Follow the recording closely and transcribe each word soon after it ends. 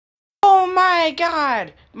my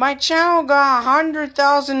god! My channel got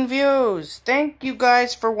 100,000 views! Thank you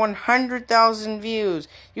guys for 100,000 views.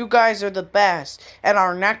 You guys are the best. And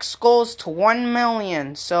our next goal is to 1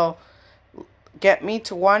 million. So, get me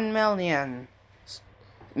to 1 million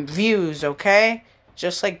views, okay?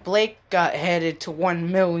 Just like Blake got headed to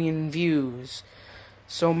 1 million views.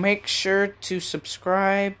 So make sure to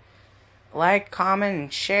subscribe, like, comment,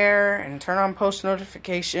 and share, and turn on post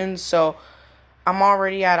notifications. So I'm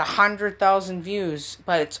already at 100,000 views,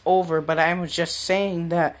 but it's over. But I was just saying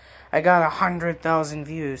that I got 100,000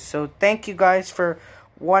 views. So thank you guys for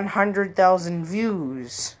 100,000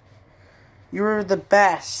 views. You're the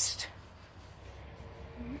best.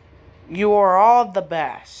 You are all the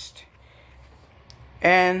best.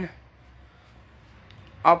 And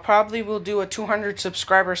I'll probably will do a 200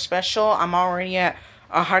 subscriber special. I'm already at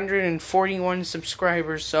 141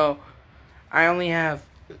 subscribers, so I only have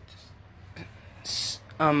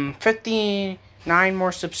 59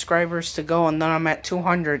 more subscribers to go, and then I'm at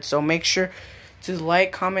 200. So make sure to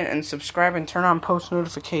like, comment, and subscribe, and turn on post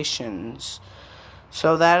notifications.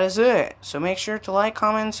 So that is it. So make sure to like,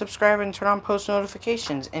 comment, and subscribe, and turn on post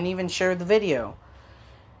notifications, and even share the video.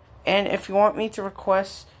 And if you want me to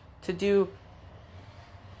request to do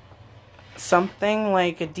something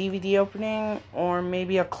like a DVD opening, or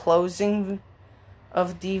maybe a closing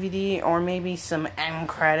of DVD, or maybe some end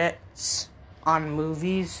credits on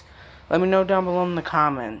movies, let me know down below in the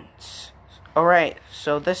comments. Alright,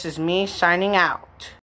 so this is me signing out.